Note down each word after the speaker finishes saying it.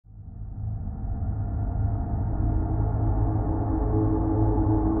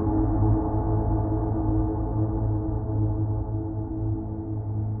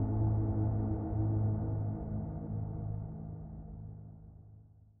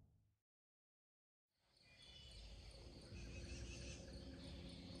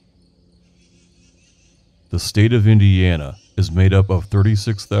The state of Indiana is made up of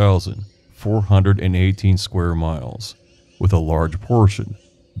 36,418 square miles, with a large portion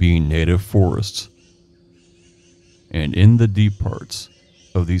being native forests. And in the deep parts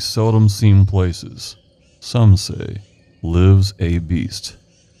of these seldom seen places, some say, lives a beast.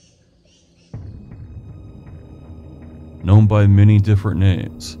 Known by many different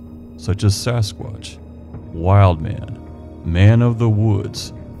names, such as Sasquatch, Wild Man, Man of the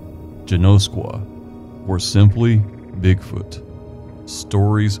Woods, Genosqua, or simply Bigfoot.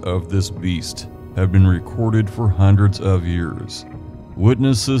 Stories of this beast have been recorded for hundreds of years.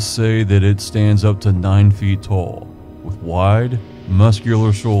 Witnesses say that it stands up to 9 feet tall, with wide,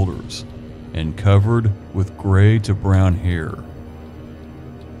 muscular shoulders, and covered with gray to brown hair.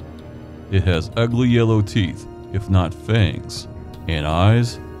 It has ugly yellow teeth, if not fangs, and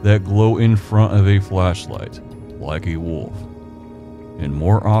eyes that glow in front of a flashlight, like a wolf. And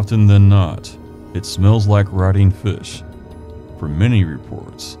more often than not, it smells like rotting fish. From many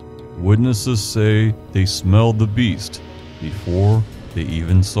reports, witnesses say they smelled the beast before they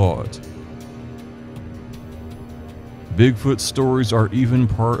even saw it. Bigfoot stories are even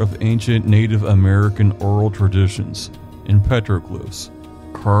part of ancient Native American oral traditions in petroglyphs,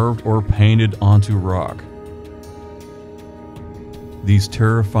 carved or painted onto rock. These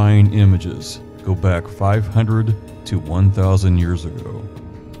terrifying images go back 500 to 1,000 years ago.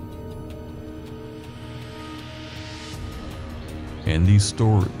 And these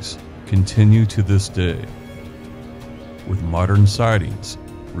stories continue to this day, with modern sightings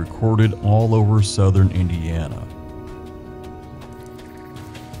recorded all over southern Indiana.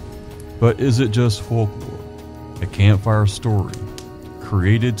 But is it just folklore, a campfire story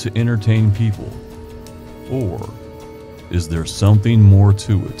created to entertain people, or is there something more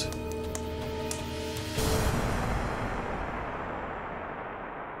to it?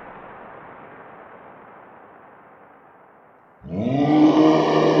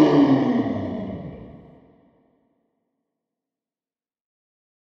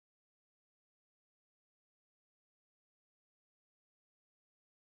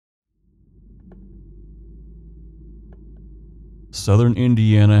 Southern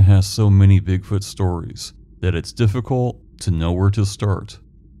Indiana has so many Bigfoot stories that it's difficult to know where to start.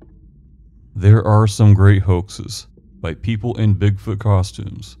 There are some great hoaxes by people in Bigfoot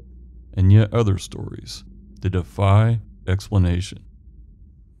costumes, and yet other stories that defy explanation.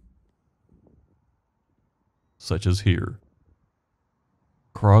 Such as here.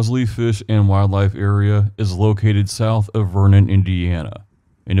 Crosley Fish and Wildlife Area is located south of Vernon, Indiana,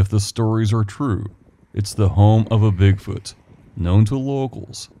 and if the stories are true, it's the home of a Bigfoot, known to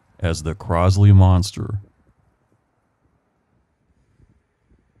locals as the Crosley Monster.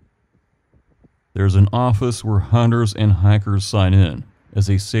 There's an office where hunters and hikers sign in as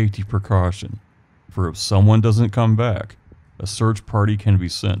a safety precaution, for if someone doesn't come back, a search party can be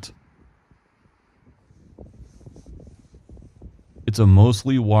sent. It's a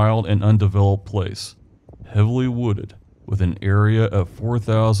mostly wild and undeveloped place, heavily wooded, with an area of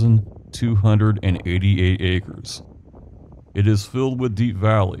 4,288 acres. It is filled with deep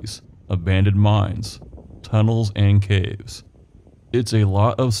valleys, abandoned mines, tunnels, and caves. It's a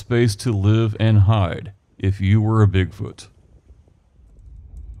lot of space to live and hide if you were a Bigfoot.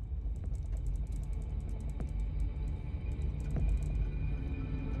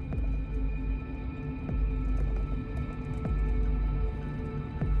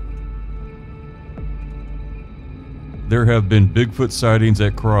 There have been Bigfoot sightings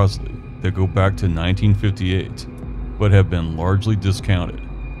at Crosley that go back to 1958, but have been largely discounted.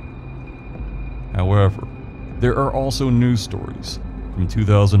 However, there are also news stories from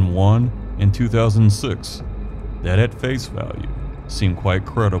 2001 and 2006 that at face value seem quite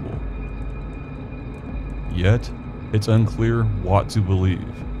credible. Yet, it's unclear what to believe.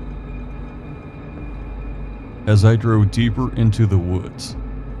 As I drove deeper into the woods,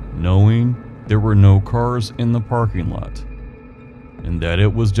 knowing there were no cars in the parking lot, and that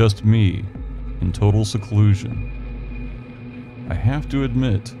it was just me in total seclusion, I have to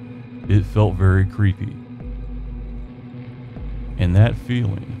admit, it felt very creepy. And that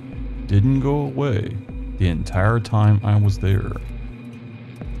feeling didn't go away the entire time I was there.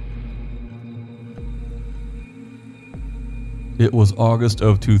 It was August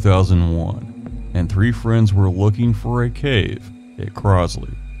of 2001, and 3 friends were looking for a cave at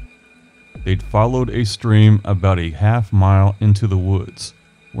Crosley. They'd followed a stream about a half mile into the woods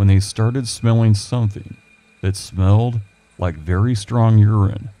when they started smelling something that smelled like very strong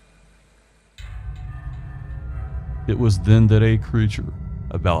urine. It was then that a creature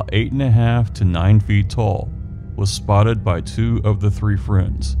about 8.5 to 9 feet tall was spotted by 2 of the 3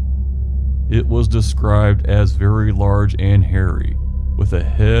 friends. It was described as very large and hairy, with a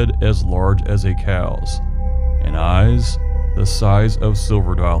head as large as a cow's, and eyes the size of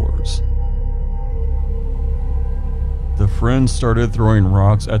silver dollars. The friends started throwing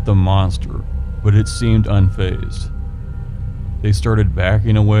rocks at the monster, but it seemed unfazed. They started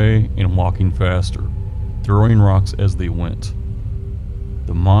backing away and walking faster, throwing rocks as they went.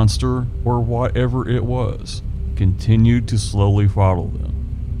 The monster, or whatever it was, continued to slowly follow them.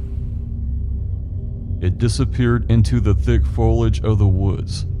 It disappeared into the thick foliage of the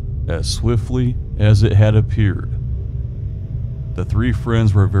woods as swiftly as it had appeared. The three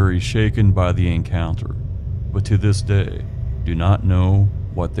friends were very shaken by the encounter, but to this day do not know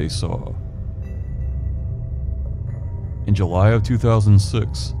what they saw. In July of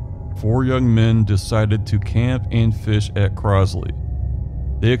 2006, 4 young men decided to camp and fish at Crosley.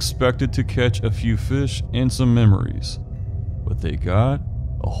 They expected to catch a few fish and some memories, but they got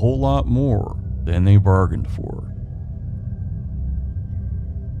a whole lot more than they bargained for.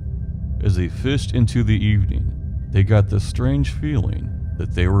 As they fished into the evening, they got the strange feeling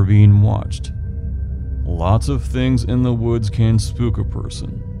that they were being watched. Lots of things in the woods can spook a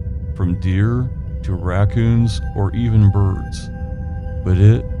person, from deer to raccoons or even birds, but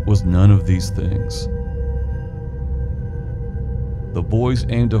it was none of these things. The boys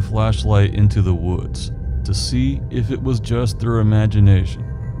aimed a flashlight into the woods to see if it was just their imagination.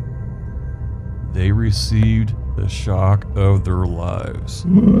 They received the shock of their lives.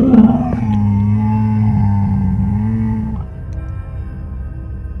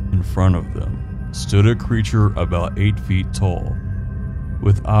 In front of them stood a creature about 8 feet tall,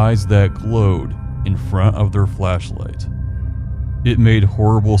 with eyes that glowed in front of their flashlight. It made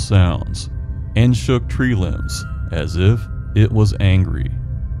horrible sounds and shook tree limbs as if it was angry.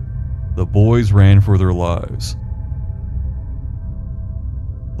 The boys ran for their lives.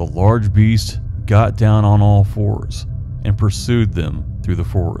 The large beast got down on all fours and pursued them through the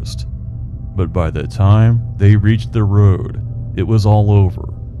forest. But by the time they reached the road, it was all over.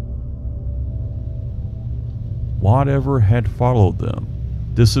 Whatever had followed them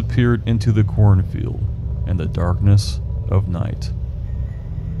disappeared into the cornfield and the darkness of night.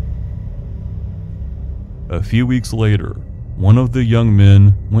 A few weeks later, one of the young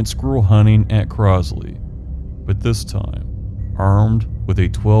men went squirrel hunting at Crosley, but this time armed with a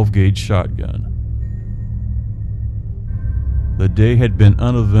 12-gauge shotgun. The day had been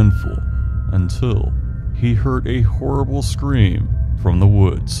uneventful until he heard a horrible scream from the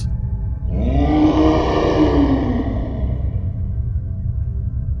woods.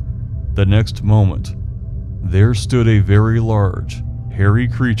 The next moment, there stood a very large, hairy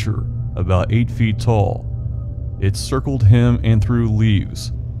creature about 8 feet tall. It circled him and threw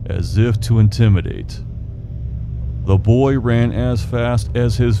leaves as if to intimidate. The boy ran as fast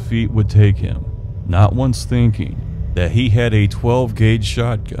as his feet would take him, not once thinking that he had a 12-gauge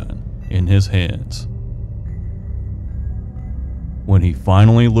shotgun in his hands. When he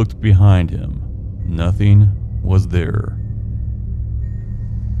finally looked behind him, nothing was there.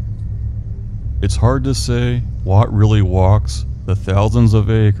 It's hard to say what really walks the thousands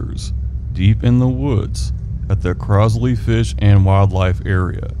of acres deep in the woods at the Crosley Fish and Wildlife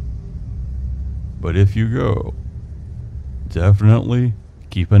Area. But if you go, definitely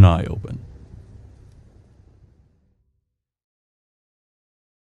keep an eye open.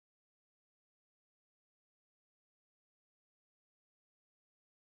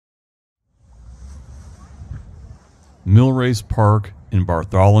 Millrace Park in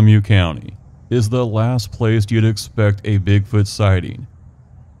Bartholomew County is the last place you'd expect a Bigfoot sighting,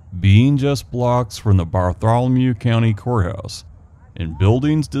 being just blocks from the Bartholomew County Courthouse and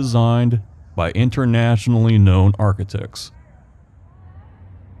buildings designed by internationally known architects.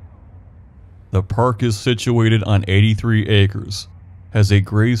 The park is situated on 83 acres, has a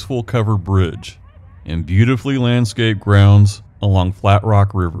graceful covered bridge, and beautifully landscaped grounds along Flat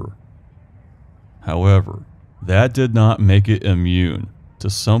Rock River. However, that did not make it immune to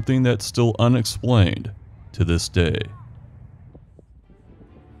something that's still unexplained to this day.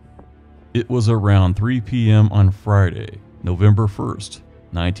 It was around 3 p.m. on Friday, November 1st,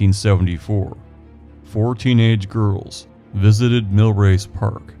 1974. 4 teenage girls visited Millrace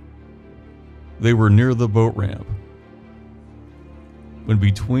Park. They were near the boat ramp when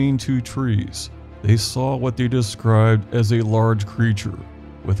between 2 trees, they saw what they described as a large creature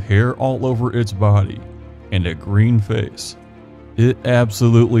with hair all over its body and a green face. It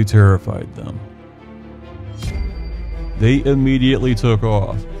absolutely terrified them. They immediately took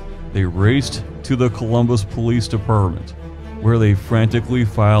off. They raced to the Columbus Police Department, where they frantically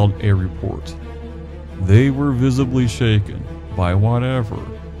filed a report. They were visibly shaken by whatever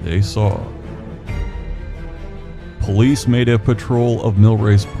they saw. Police made a patrol of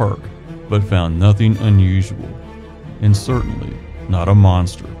Millrace Park, but found nothing unusual, and certainly not a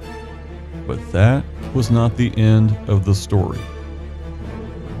monster. But that was not the end of the story.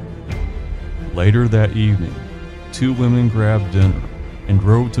 Later that evening, two women grabbed dinner and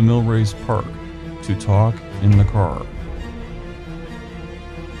drove to Millrace Park to talk in the car.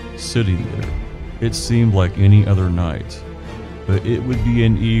 Sitting there, it seemed like any other night, but it would be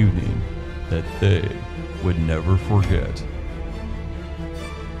an evening that they would never forget.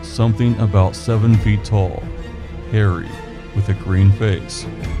 Something about 7 feet tall, hairy, with a green face,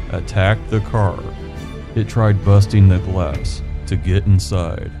 attacked the car. It tried busting the glass to get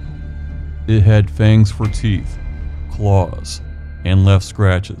inside. It had fangs for teeth, claws, and left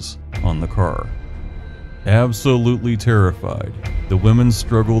scratches on the car. Absolutely terrified, the women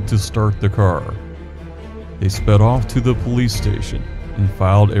struggled to start the car. They sped off to the police station and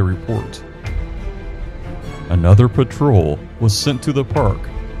filed a report. Another patrol was sent to the park,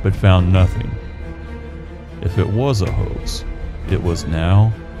 but found nothing. If it was a hoax, it was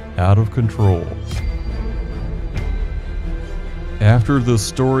now out of control. After the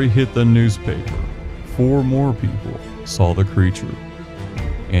story hit the newspaper, 4 more people saw the creature.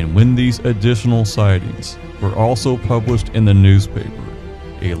 And when these additional sightings were also published in the newspaper,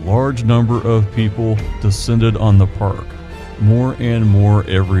 a large number of people descended on the park, more and more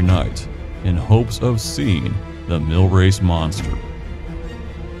every night, in hopes of seeing the Millrace monster.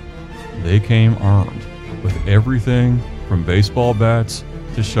 They came armed with everything from baseball bats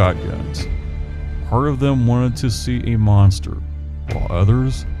to shotguns. Part of them wanted to see a monster, while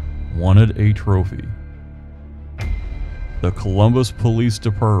others wanted a trophy. The Columbus Police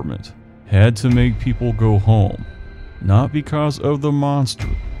Department had to make people go home, not because of the monster,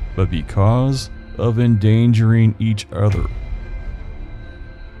 but because of endangering each other.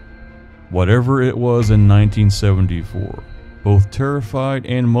 Whatever it was in 1974, both terrified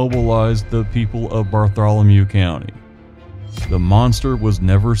and mobilized the people of Bartholomew County. The monster was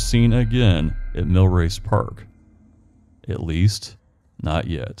never seen again at Millrace Park. At least, not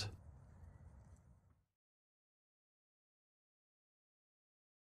yet.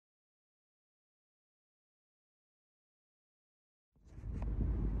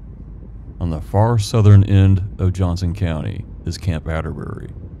 On the far southern end of Johnson County is Camp Atterbury.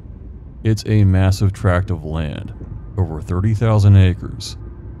 It's a massive tract of land, over 30,000 acres.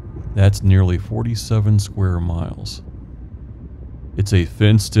 That's nearly 47 square miles. It's a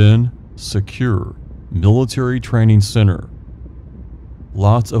fenced-in, secure, military training center.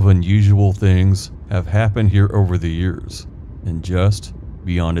 Lots of unusual things have happened here over the years, and just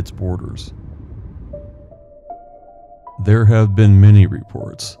beyond its borders. There have been many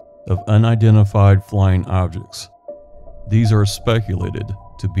reports of unidentified flying objects. These are speculated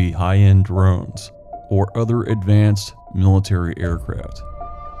to be high-end drones or other advanced military aircraft.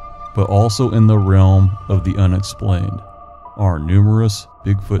 But also in the realm of the unexplained are numerous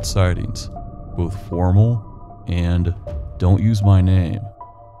Bigfoot sightings, both formal and "don't use my name,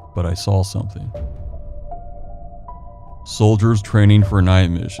 but I saw something." Soldiers training for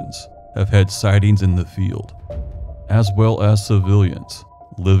night missions have had sightings in the field, as well as civilians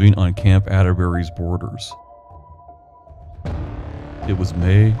living on Camp Atterbury's borders. It was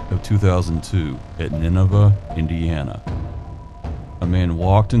May of 2002 at Nineveh, Indiana. A man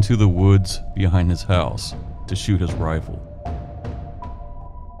walked into the woods behind his house to shoot his rifle.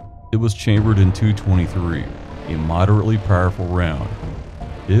 It was chambered in .223, a moderately powerful round.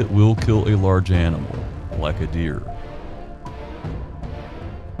 It will kill a large animal, like a deer.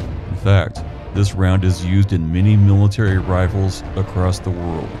 In fact, this round is used in many military rifles across the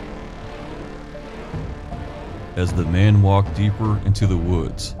world. As the man walked deeper into the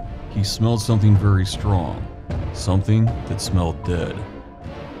woods, he smelled something very strong, something that smelled dead.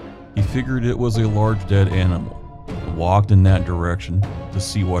 He figured it was a large dead animal and walked in that direction to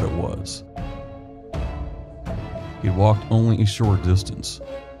see what it was. He walked only a short distance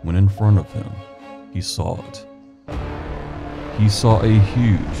when in front of him, he saw it. He saw a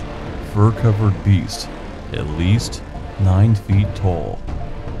huge, fur-covered beast, at least 9 feet tall,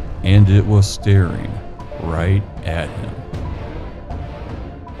 and it was staring right at him.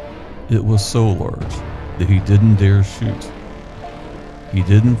 It was so large that he didn't dare shoot. He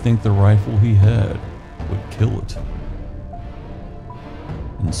didn't think the rifle he had would kill it.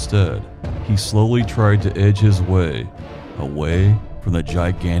 Instead, he slowly tried to edge his way away from the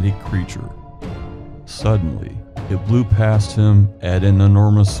gigantic creature. Suddenly, it blew past him at an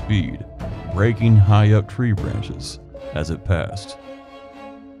enormous speed, breaking high up tree branches as it passed.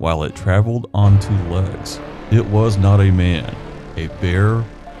 While it traveled on 2 legs, it was not a man, a bear,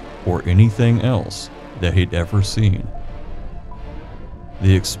 or anything else that he'd ever seen.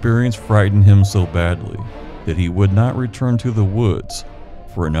 The experience frightened him so badly that he would not return to the woods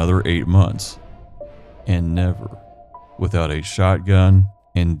for another 8 months, and never without a shotgun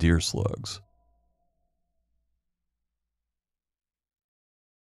and deer slugs.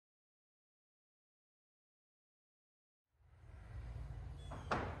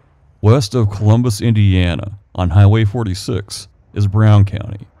 West of Columbus, Indiana, on Highway 46, is Brown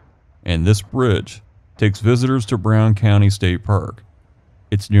County, and this bridge takes visitors to Brown County State Park.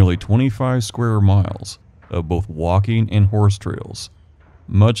 It's nearly 25 square miles of both walking and horse trails,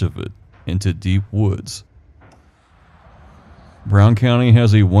 much of it into deep woods. Brown County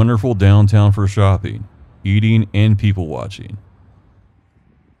has a wonderful downtown for shopping, eating, and people watching.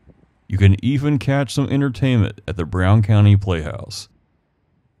 You can even catch some entertainment at the Brown County Playhouse.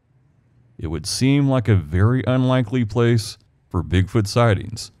 It would seem like a very unlikely place for Bigfoot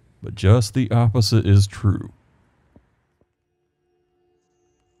sightings, but just the opposite is true.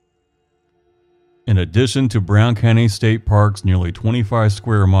 In addition to Brown County State Park's nearly 25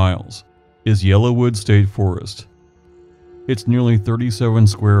 square miles, is Yellowwood State Forest. It's nearly 37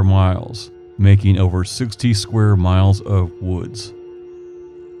 square miles, making over 60 square miles of woods.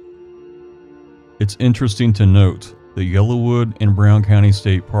 It's interesting to note that Yellowwood and Brown County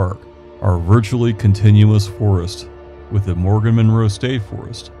State Park are virtually continuous forests, with the Morgan Monroe State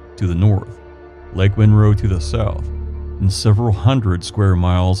Forest to the north, Lake Monroe to the south, and several hundred square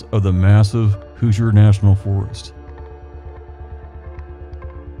miles of the massive Hoosier National Forest.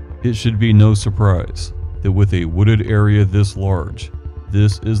 It should be no surprise that with a wooded area this large,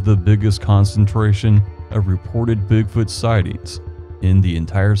 this is the biggest concentration of reported Bigfoot sightings in the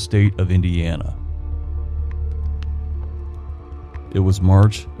entire state of Indiana. It was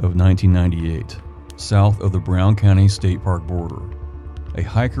March of 1998, south of the Brown County State Park border. A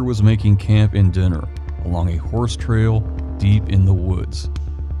hiker was making camp and dinner along a horse trail deep in the woods.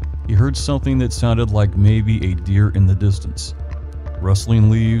 He heard something that sounded like maybe a deer in the distance, rustling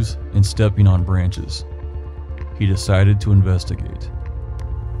leaves and stepping on branches. He decided to investigate.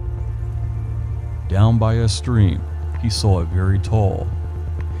 Down by a stream, he saw a very tall,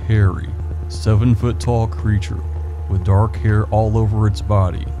 hairy, 7-foot-tall creature with dark hair all over its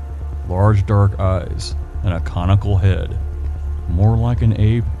body, large dark eyes, and a conical head, more like an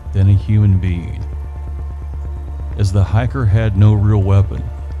ape than a human being. As the hiker had no real weapon,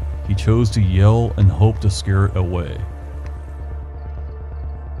 he chose to yell and hope to scare it away.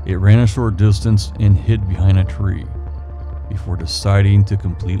 It ran a short distance and hid behind a tree before deciding to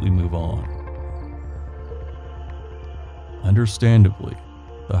completely move on. Understandably,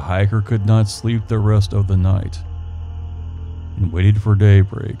 the hiker could not sleep the rest of the night and waited for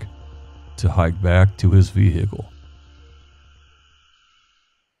daybreak to hike back to his vehicle.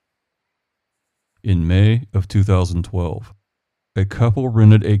 In May of 2012, a couple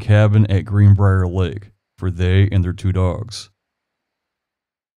rented a cabin at Greenbrier Lake for they and their 2 dogs.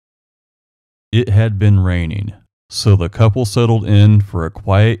 It had been raining, so the couple settled in for a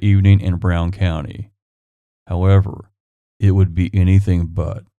quiet evening in Brown County. However, it would be anything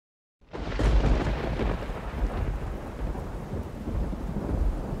but.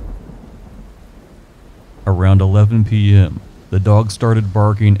 Around 11 p.m., the dog started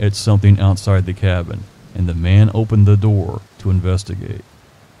barking at something outside the cabin, and the man opened the door to investigate.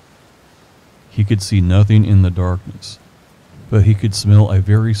 He could see nothing in the darkness, but he could smell a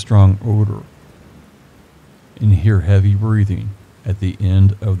very strong odor and hear heavy breathing at the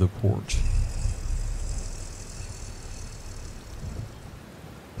end of the porch.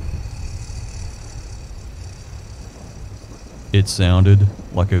 It sounded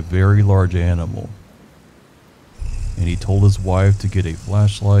like a very large animal, and he told his wife to get a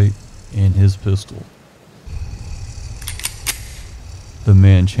flashlight and his pistol. The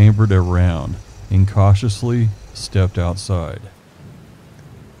man chambered around and cautiously stepped outside.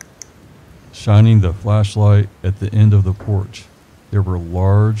 Shining the flashlight at the end of the porch, there were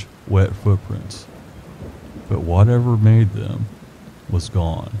large, wet footprints, but whatever made them was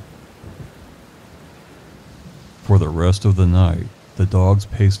gone. For the rest of the night, the dogs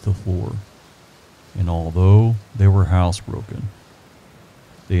paced the floor, and although they were housebroken,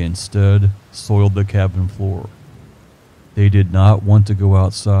 they instead soiled the cabin floor. They did not want to go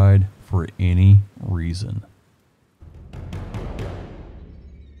outside for any reason.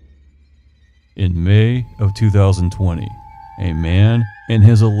 In May of 2020, a man and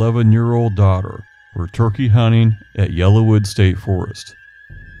his 11-year-old daughter were turkey hunting at Yellowwood State Forest.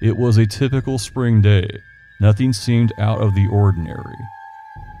 It was a typical spring day. Nothing seemed out of the ordinary.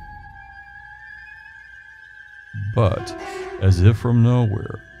 But, as if from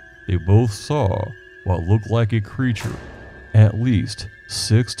nowhere, they both saw what looked like a creature at least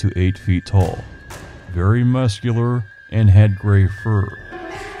 6 to 8 feet tall, very muscular, and had gray fur.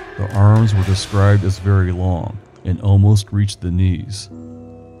 The arms were described as very long and almost reached the knees.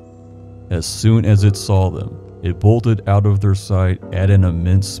 As soon as it saw them, it bolted out of their sight at an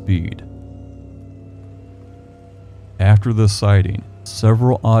immense speed. After the sighting,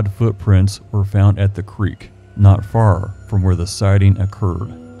 several odd footprints were found at the creek, not far from where the sighting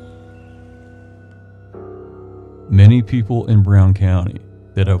occurred. Many people in Brown County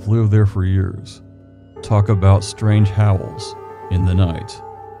that have lived there for years talk about strange howls in the night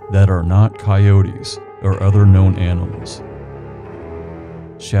that are not coyotes or other known animals.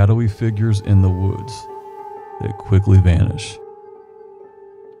 Shadowy figures in the woods that quickly vanish.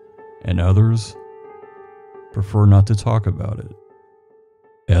 And others prefer not to talk about it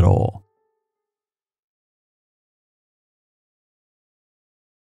at all.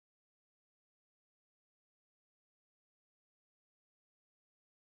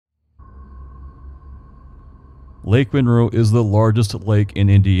 Lake Monroe is the largest lake in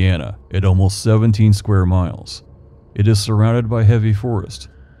Indiana at almost 17 square miles. It is surrounded by heavy forest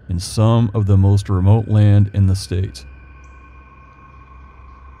and some of the most remote land in the state.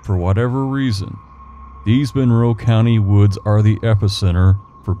 For whatever reason, these Monroe County woods are the epicenter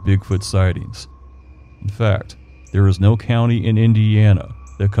for Bigfoot sightings. In fact, there is no county in Indiana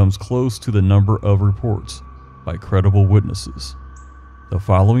that comes close to the number of reports by credible witnesses. The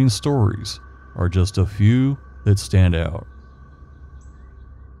following stories are just a few that stand out.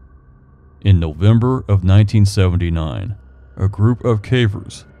 In November of 1979, a group of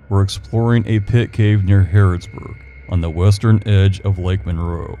cavers were exploring a pit cave near Harrodsburg on the western edge of Lake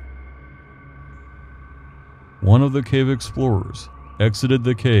Monroe. One of the cave explorers exited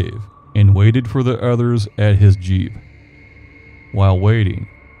the cave and waited for the others at his jeep. While waiting,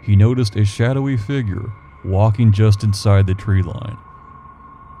 he noticed a shadowy figure walking just inside the tree line.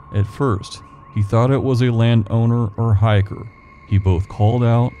 At first, he thought it was a landowner or hiker. He both called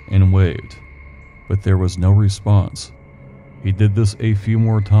out and waved, but there was no response. He did this a few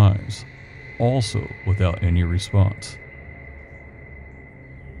more times, also without any response.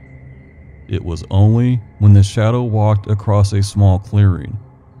 It was only when the shadow walked across a small clearing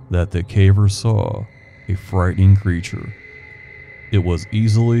that the caver saw a frightening creature. It was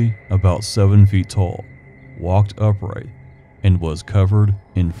easily about 7 feet tall, walked upright, and was covered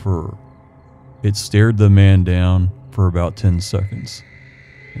in fur. It stared the man down for about 10 seconds,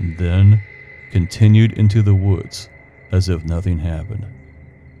 and then continued into the woods as if nothing happened.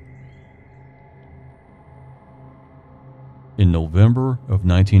 In November of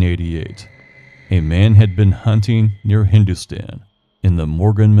 1988, a man had been hunting near Hindustan in the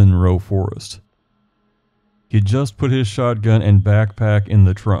Morgan Monroe forest. He just put his shotgun and backpack in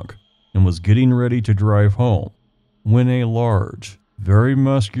the trunk and was getting ready to drive home when a large, very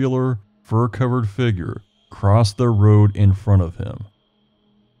muscular, fur-covered figure crossed the road in front of him.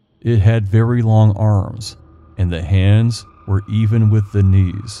 It had very long arms, and the hands were even with the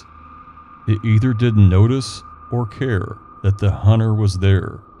knees. It either didn't notice or care that the hunter was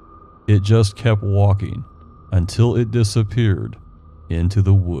there. It just kept walking until it disappeared into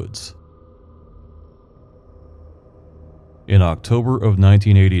the woods. In October of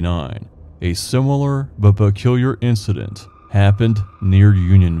 1989, a similar but peculiar incident happened near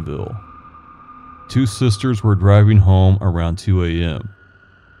Unionville. Two sisters were driving home around 2 a.m.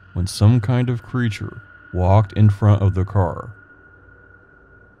 when some kind of creature walked in front of the car.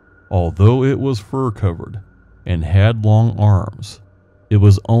 Although it was fur-covered and had long arms, it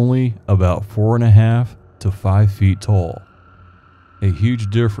was only about 4.5 to 5 feet tall, a huge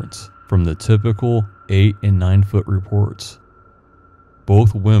difference from the typical 8 and 9 foot reports.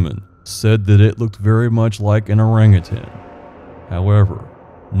 Both women said that it looked very much like an orangutan. However,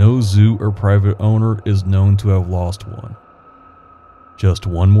 no zoo or private owner is known to have lost one. Just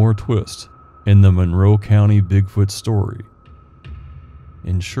one more twist in the Monroe County Bigfoot story,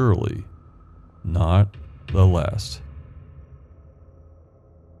 and surely not the last.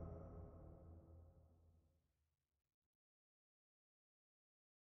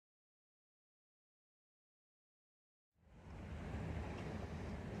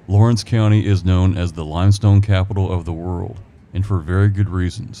 Lawrence County is known as the limestone capital of the world, and for very good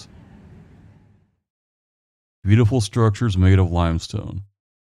reasons. Beautiful structures made of limestone,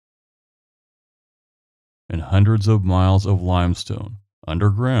 and hundreds of miles of limestone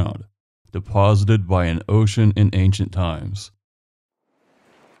underground, deposited by an ocean in ancient times.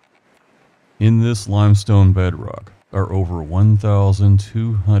 In this limestone bedrock are over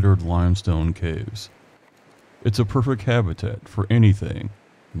 1,200 limestone caves. It's a perfect habitat for anything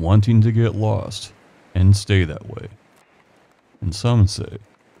wanting to get lost and stay that way. And some say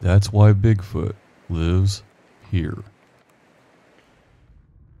that's why Bigfoot lives here.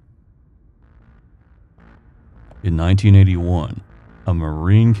 In 1981, a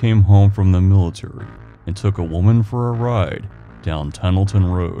Marine came home from the military and took a woman for a ride down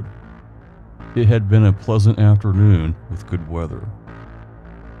Tunnelton Road. It had been a pleasant afternoon with good weather.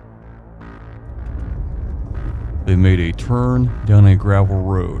 They made a turn down a gravel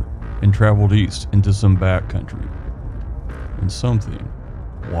road and traveled east into some backcountry. And something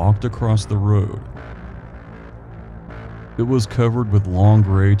walked across the road. It was covered with long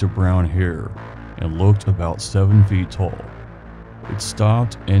gray to brown hair and looked about 7 feet tall. It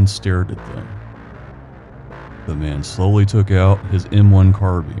stopped and stared at them. The man slowly took out his M1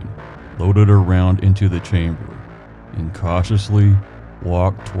 carbine, loaded a round into the chamber, and cautiously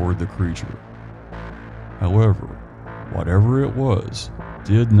walked toward the creature. However, whatever it was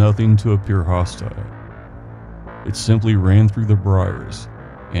did nothing to appear hostile. It simply ran through the briars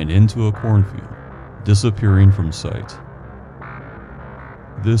and into a cornfield, disappearing from sight.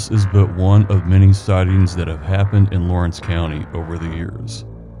 This is but one of many sightings that have happened in Lawrence County over the years.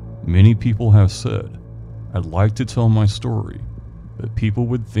 Many people have said, "I'd like to tell my story, but people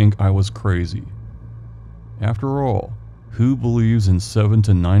would think I was crazy." After all, who believes in 7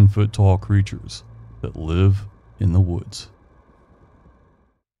 to 9 foot tall creatures that live in the woods?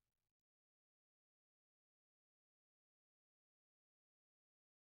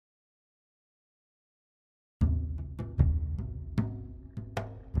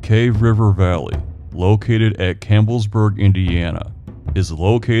 Cave River Valley, located at Campbellsburg, Indiana, is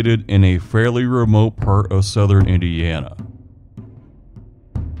located in a fairly remote part of southern Indiana.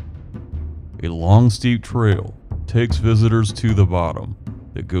 A long steep trail takes visitors to the bottom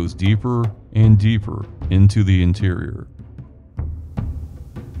that goes deeper and deeper into the interior.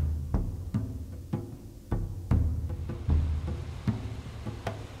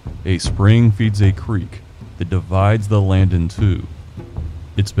 A spring feeds a creek that divides the land in two.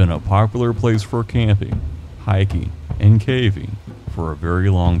 It's been a popular place for camping, hiking, and caving for a very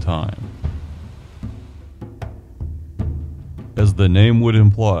long time. As the name would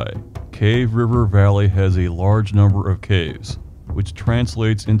imply, Cave River Valley has a large number of caves, which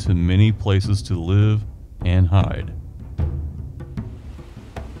translates into many places to live and hide.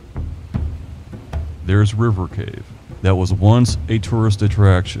 There's River Cave, that was once a tourist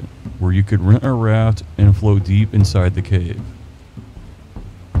attraction where you could rent a raft and float deep inside the cave.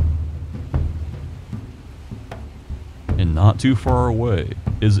 And not too far away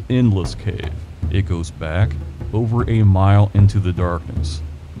is Endless Cave. It goes back over a mile into the darkness.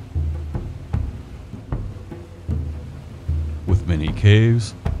 With many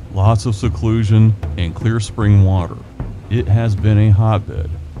caves, lots of seclusion, and clear spring water, it has been a hotbed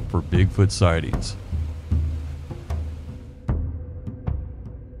for Bigfoot sightings.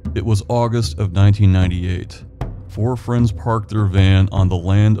 It was August of 1998. 4 friends parked their van on the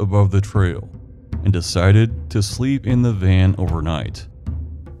land above the trail and decided to sleep in the van overnight.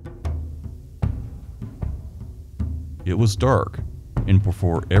 It was dark, and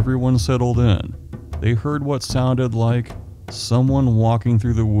before everyone settled in, they heard what sounded like someone walking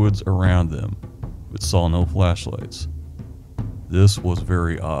through the woods around them, but saw no flashlights. This was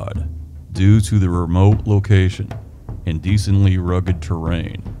very odd, due to the remote location and decently rugged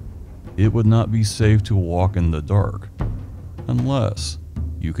terrain. It would not be safe to walk in the dark, unless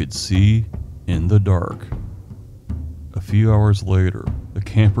you could see in the dark. A few hours later, the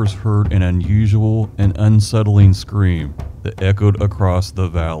campers heard an unusual and unsettling scream that echoed across the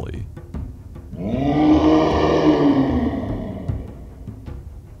valley.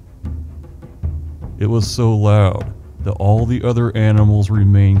 It was so loud that all the other animals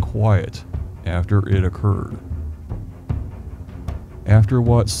remained quiet after it occurred. After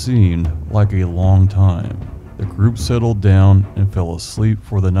what seemed like a long time, the group settled down and fell asleep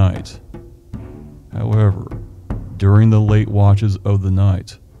for the night. However, during the late watches of the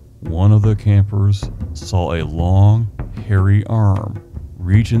night, one of the campers saw a long, hairy arm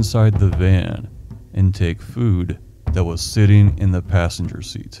reach inside the van and take food that was sitting in the passenger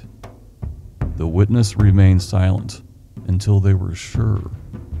seat. The witness remained silent until they were sure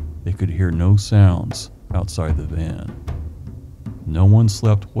they could hear no sounds outside the van. No one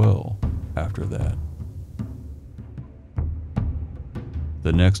slept well after that.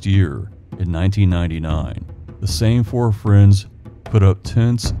 The next year, in 1999, the same 4 friends put up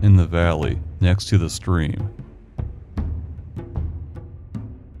tents in the valley next to the stream.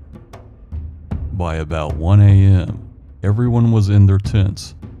 By about 1 a.m., everyone was in their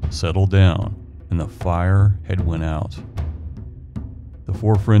tents, settled down, and the fire had went out. The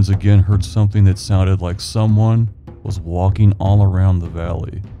four friends again heard something that sounded like someone was walking all around the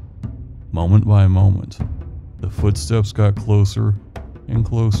valley. Moment by moment, the footsteps got closer and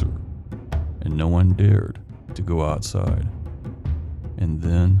closer, and no one dared to go outside. And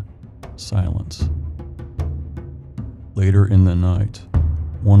then, silence. Later in the night,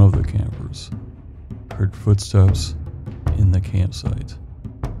 one of the campers heard footsteps in the campsite,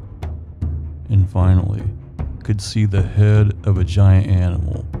 and finally could see the head of a giant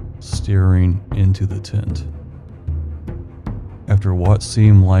animal staring into the tent. After what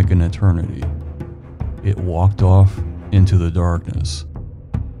seemed like an eternity, it walked off into the darkness,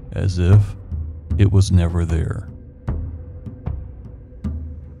 as if it was never there.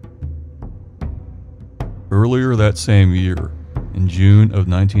 Earlier that same year, in June of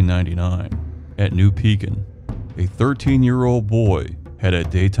 1999, at New Pekin, a 13-year-old boy had a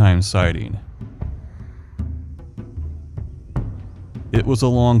daytime sighting. It was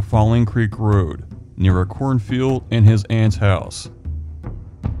along Falling Creek Road, near a cornfield and his aunt's house.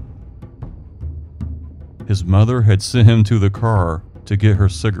 His mother had sent him to the car to get her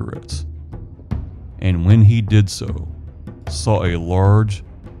cigarettes, and when he did so, saw a large,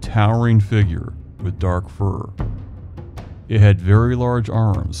 towering figure with dark fur. It had very large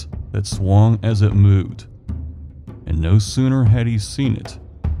arms that swung as it moved, and no sooner had he seen it,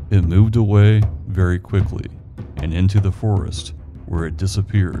 it moved away very quickly and into the forest, where it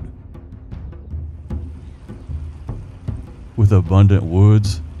disappeared. With abundant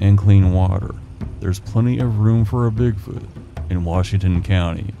woods and clean water, there's plenty of room for a Bigfoot in Washington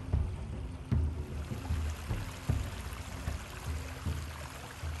County.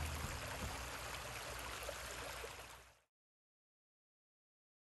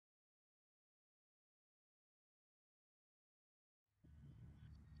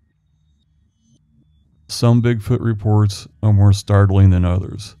 Some Bigfoot reports are more startling than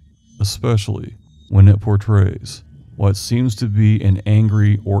others, especially when it portrays what seems to be an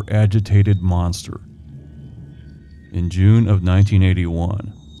angry or agitated monster. In June of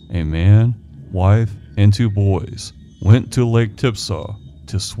 1981, a man, wife, and two boys went to Lake Tipsaw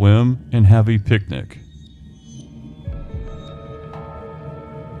to swim and have a picnic.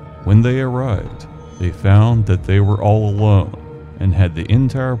 When they arrived, they found that they were all alone and had the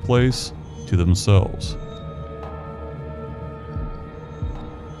entire place to themselves.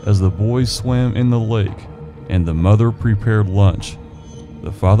 As the boys swam in the lake and the mother prepared lunch,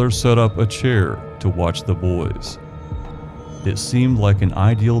 the father set up a chair to watch the boys. It seemed like an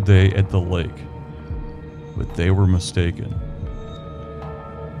ideal day at the lake, but they were mistaken.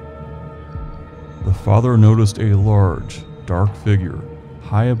 The father noticed a large, dark figure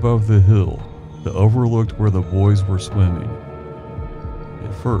high above the hill that overlooked where the boys were swimming.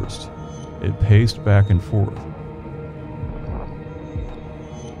 At first, it paced back and forth,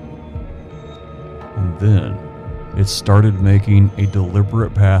 and then it started making a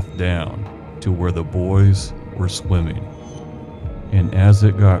deliberate path down to where the boys were swimming. And as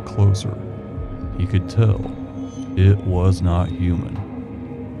it got closer, he could tell it was not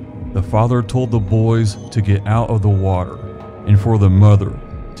human. The father told the boys to get out of the water and for the mother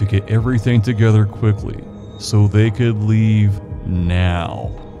to get everything together quickly so they could leave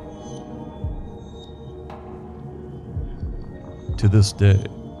now. To this day,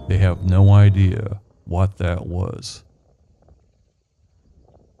 they have no idea what that was.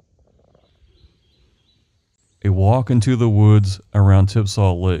 A walk into the woods around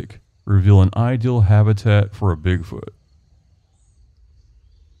Tipsaw Lake reveal an ideal habitat for a Bigfoot.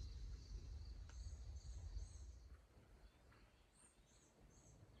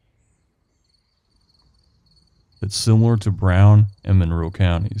 It's similar to Brown and Monroe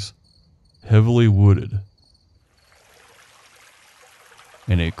counties, heavily wooded,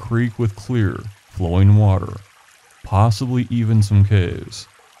 and a creek with clear, flowing water, possibly even some caves.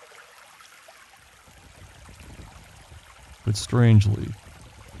 But strangely,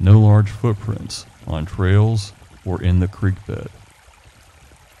 no large footprints on trails or in the creek bed,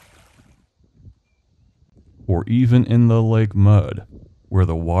 or even in the lake mud where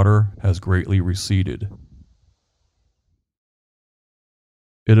the water has greatly receded.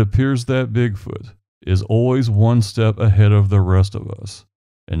 It appears that Bigfoot is always one step ahead of the rest of us,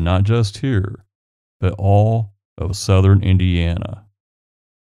 and not just here, but all of southern Indiana.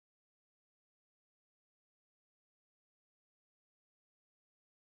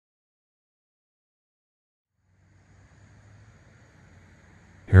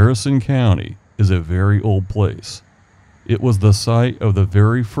 Harrison County is a very old place. It was the site of the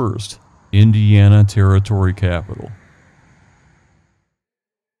very first Indiana Territory capital.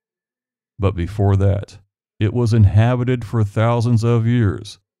 But before that, it was inhabited for thousands of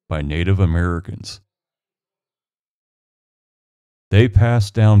years by Native Americans. They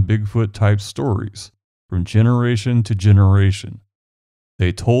passed down Bigfoot-type stories from generation to generation.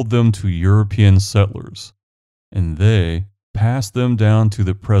 They told them to European settlers, and they passed them down to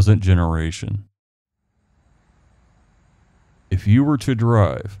the present generation. If you were to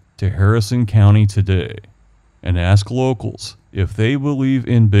drive to Harrison County today and ask locals if they believe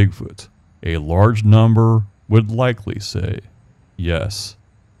in Bigfoot, a large number would likely say yes.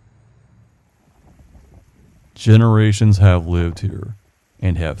 Generations have lived here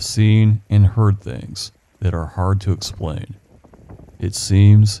and have seen and heard things that are hard to explain. It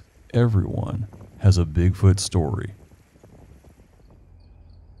seems everyone has a Bigfoot story.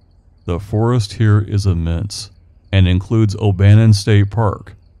 The forest here is immense and includes Obannon State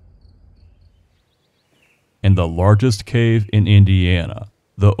Park and the largest cave in Indiana,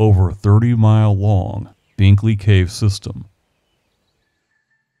 the over 30-mile-long Binkley Cave system.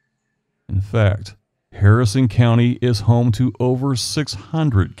 In fact, Harrison County is home to over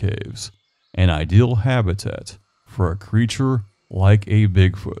 600 caves, an ideal habitat for a creature like a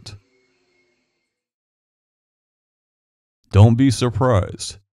Bigfoot. Don't be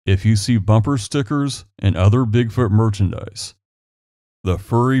surprised if you see bumper stickers and other Bigfoot merchandise. The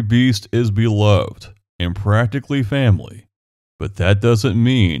furry beast is beloved and practically family, but that doesn't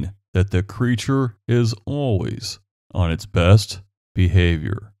mean that the creature is always on its best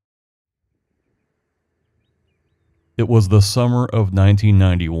behavior. It was the summer of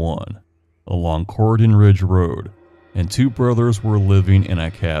 1991, along Corridon Ridge Road, and two brothers were living in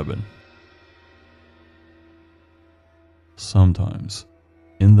a cabin. Sometimes,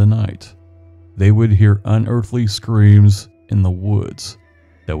 in the night, they would hear unearthly screams in the woods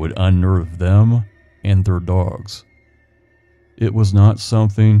that would unnerve them and their dogs. It was not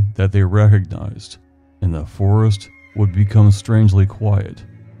something that they recognized, and the forest would become strangely quiet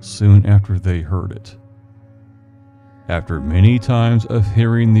soon after they heard it. After many times of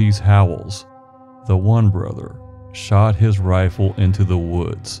hearing these howls, the one brother shot his rifle into the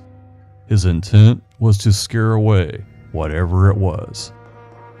woods. His intent was to scare away whatever it was.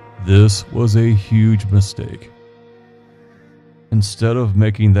 This was a huge mistake. Instead of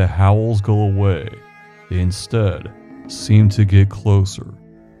making the howls go away, they instead seemed to get closer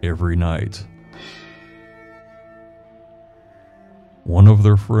every night. One of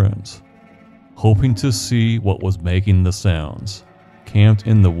their friends, hoping to see what was making the sounds, camped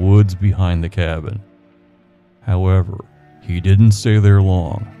in the woods behind the cabin. However, he didn't stay there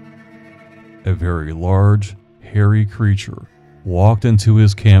long. A very large, hairy creature walked into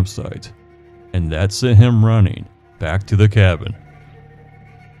his campsite, and that sent him running back to the cabin.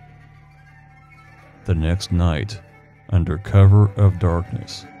 The next night, under cover of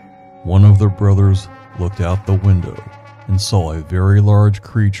darkness, one of the brothers looked out the window and saw a very large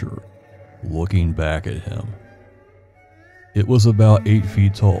creature looking back at him. It was about 8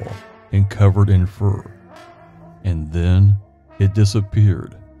 feet tall and covered in fur, and then it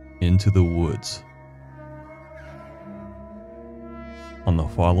disappeared into the woods. On the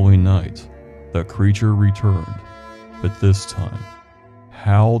following night, the creature returned, but this time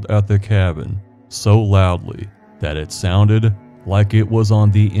howled at the cabin so loudly that it sounded like it was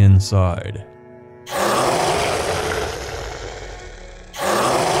on the inside.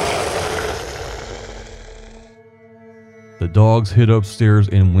 The dogs hid upstairs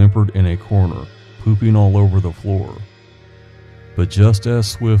and whimpered in a corner, pooping all over the floor. But just as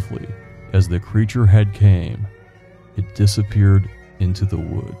swiftly as the creature had came, it disappeared into the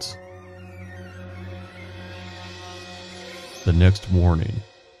woods. The next morning,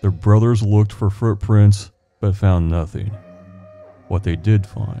 the brothers looked for footprints but found nothing. What they did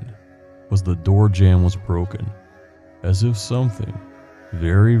find was the door jamb was broken, as if something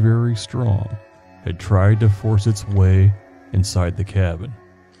very, very strong had tried to force its way inside the cabin.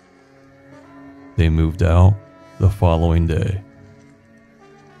 They moved out the following day.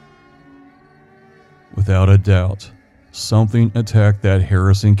 Without a doubt, something attacked that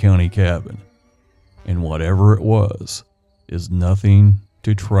Harrison County cabin, and whatever it was is nothing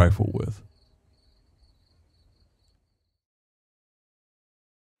to trifle with.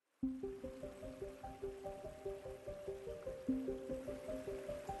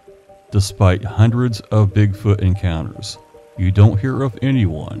 Despite hundreds of Bigfoot encounters, you don't hear of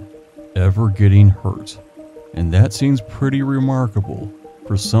anyone ever getting hurt, and that seems pretty remarkable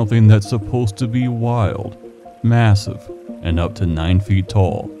for something that's supposed to be wild, massive, and up to 9 feet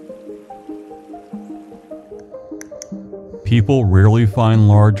tall. People rarely find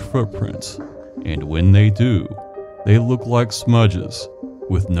large footprints, and when they do, they look like smudges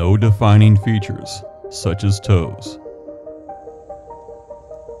with no defining features such as toes.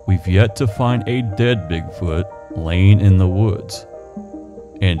 We've yet to find a dead Bigfoot laying in the woods.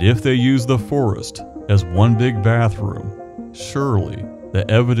 And if they use the forest as one big bathroom, surely the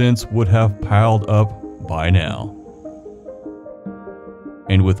evidence would have piled up by now.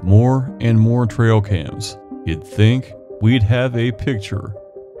 And with more and more trail cams, you'd think we'd have a picture.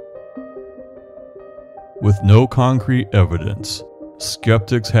 With no concrete evidence,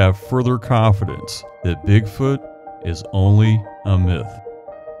 skeptics have further confidence that Bigfoot is only a myth.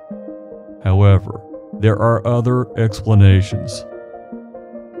 However, there are other explanations.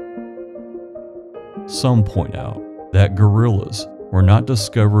 Some point out that gorillas were not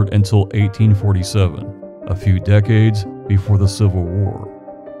discovered until 1847, a few decades before the Civil War.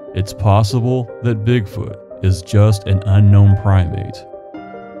 It's possible that Bigfoot is just an unknown primate.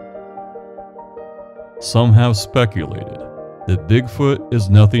 Some have speculated that Bigfoot is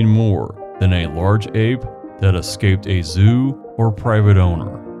nothing more than a large ape that escaped a zoo or private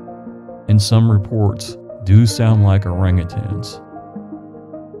owner. And some reports do sound like orangutans.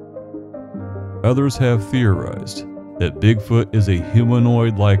 Others have theorized that Bigfoot is a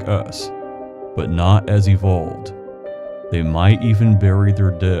humanoid like us, but not as evolved. They might even bury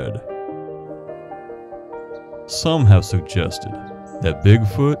their dead. Some have suggested that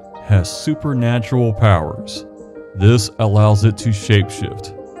Bigfoot has supernatural powers. This allows it to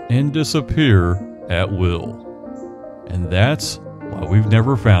shapeshift and disappear at will. And that's why we've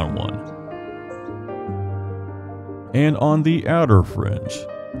never found one. And on the outer fringe,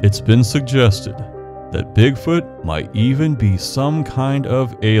 it's been suggested that Bigfoot might even be some kind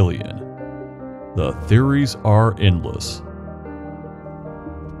of alien. The theories are endless.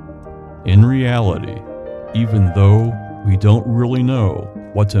 In reality, even though we don't really know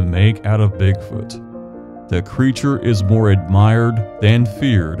what to make out of Bigfoot, the creature is more admired than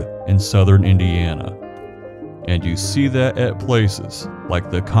feared in southern Indiana. And you see that at places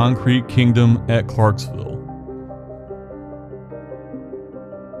like the Concrete Kingdom at Clarksville.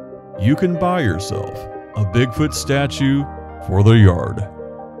 You can buy yourself a Bigfoot statue for the yard,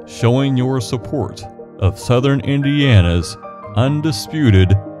 showing your support of southern Indiana's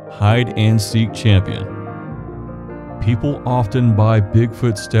undisputed hide-and-seek champion. People often buy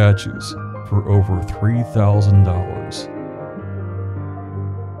Bigfoot statues for over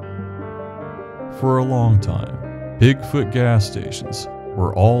 $3,000. For a long time, Bigfoot gas stations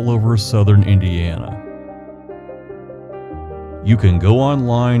were all over southern Indiana. You can go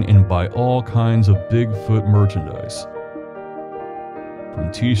online and buy all kinds of Bigfoot merchandise,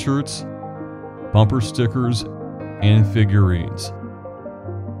 from t-shirts, bumper stickers, and figurines.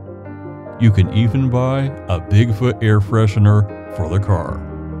 You can even buy a Bigfoot air freshener for the car.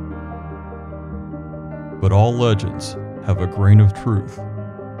 But all legends have a grain of truth,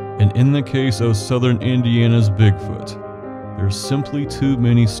 and in the case of southern Indiana's Bigfoot, there's simply too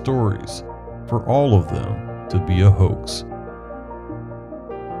many stories for all of them to be a hoax.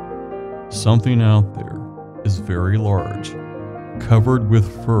 Something out there is very large, covered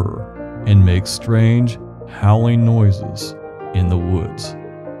with fur, and makes strange, howling noises in the woods.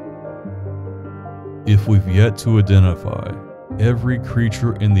 If we've yet to identify every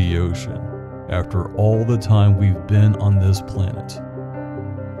creature in the ocean after all the time we've been on this planet,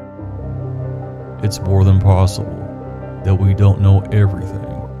 it's more than possible that we don't know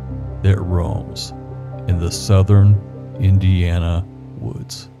everything that roams in the southern Indiana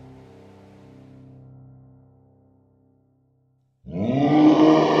woods.